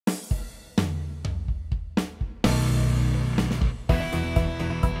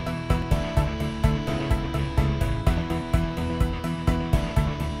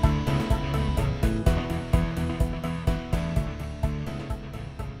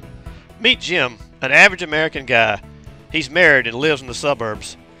Meet Jim, an average American guy. He's married and lives in the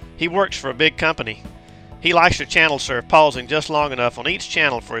suburbs. He works for a big company. He likes to channel surf, pausing just long enough on each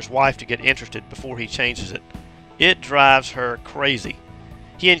channel for his wife to get interested before he changes it. It drives her crazy.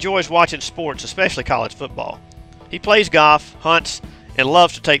 He enjoys watching sports, especially college football. He plays golf, hunts, and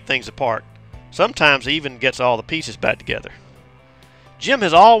loves to take things apart. Sometimes he even gets all the pieces back together. Jim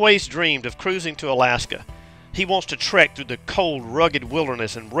has always dreamed of cruising to Alaska. He wants to trek through the cold, rugged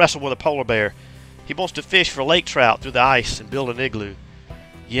wilderness and wrestle with a polar bear. He wants to fish for lake trout through the ice and build an igloo.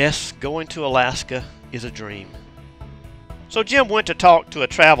 Yes, going to Alaska is a dream. So Jim went to talk to a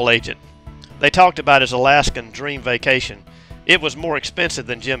travel agent. They talked about his Alaskan dream vacation. It was more expensive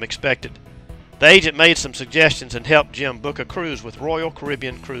than Jim expected. The agent made some suggestions and helped Jim book a cruise with Royal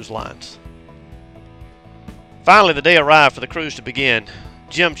Caribbean Cruise Lines. Finally, the day arrived for the cruise to begin.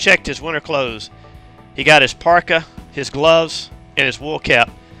 Jim checked his winter clothes. He got his parka, his gloves, and his wool cap.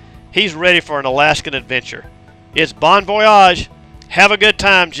 He's ready for an Alaskan adventure. It's bon voyage. Have a good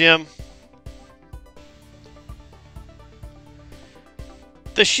time, Jim.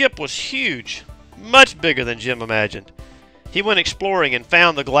 The ship was huge, much bigger than Jim imagined. He went exploring and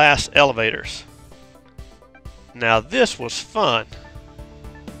found the glass elevators. Now this was fun.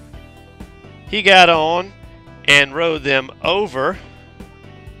 He got on and rode them over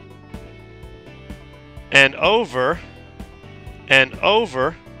and over and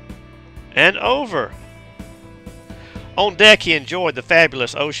over and over. On deck he enjoyed the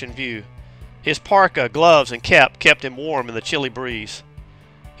fabulous ocean view. His parka, gloves, and cap kept him warm in the chilly breeze.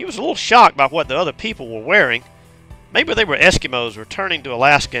 He was a little shocked by what the other people were wearing. Maybe they were Eskimos returning to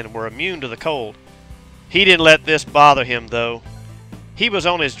Alaska and were immune to the cold. He didn't let this bother him, though. He was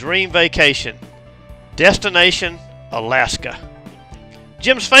on his dream vacation. Destination, Alaska.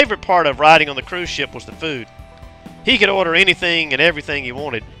 Jim's favorite part of riding on the cruise ship was the food. He could order anything and everything he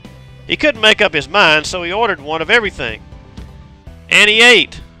wanted. He couldn't make up his mind, so he ordered one of everything. And he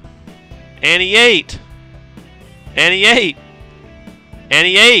ate. And he ate. And he ate. And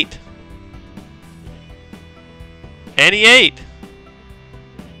he ate. And he ate.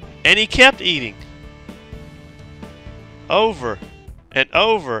 And he kept eating. Over and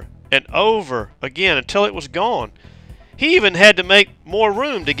over and over again until it was gone. He even had to make more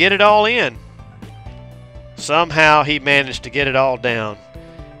room to get it all in. Somehow he managed to get it all down.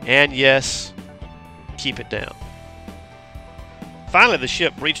 And yes, keep it down. Finally the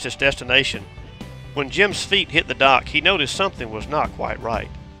ship reached its destination. When Jim's feet hit the dock, he noticed something was not quite right.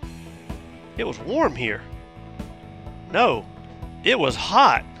 It was warm here. No, it was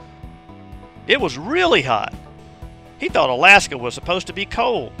hot. It was really hot. He thought Alaska was supposed to be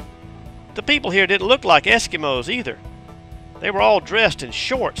cold. The people here didn't look like Eskimos either. They were all dressed in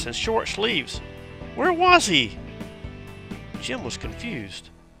shorts and short sleeves. Where was he? Jim was confused.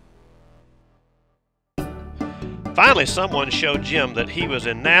 Finally, someone showed Jim that he was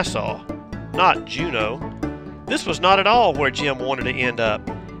in Nassau, not Juneau. This was not at all where Jim wanted to end up.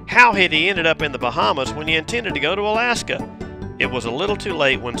 How had he ended up in the Bahamas when he intended to go to Alaska? It was a little too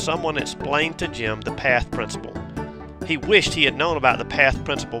late when someone explained to Jim the path principle. He wished he had known about the path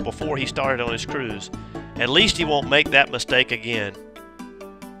principle before he started on his cruise. At least he won't make that mistake again.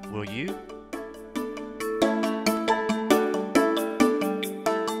 Will you?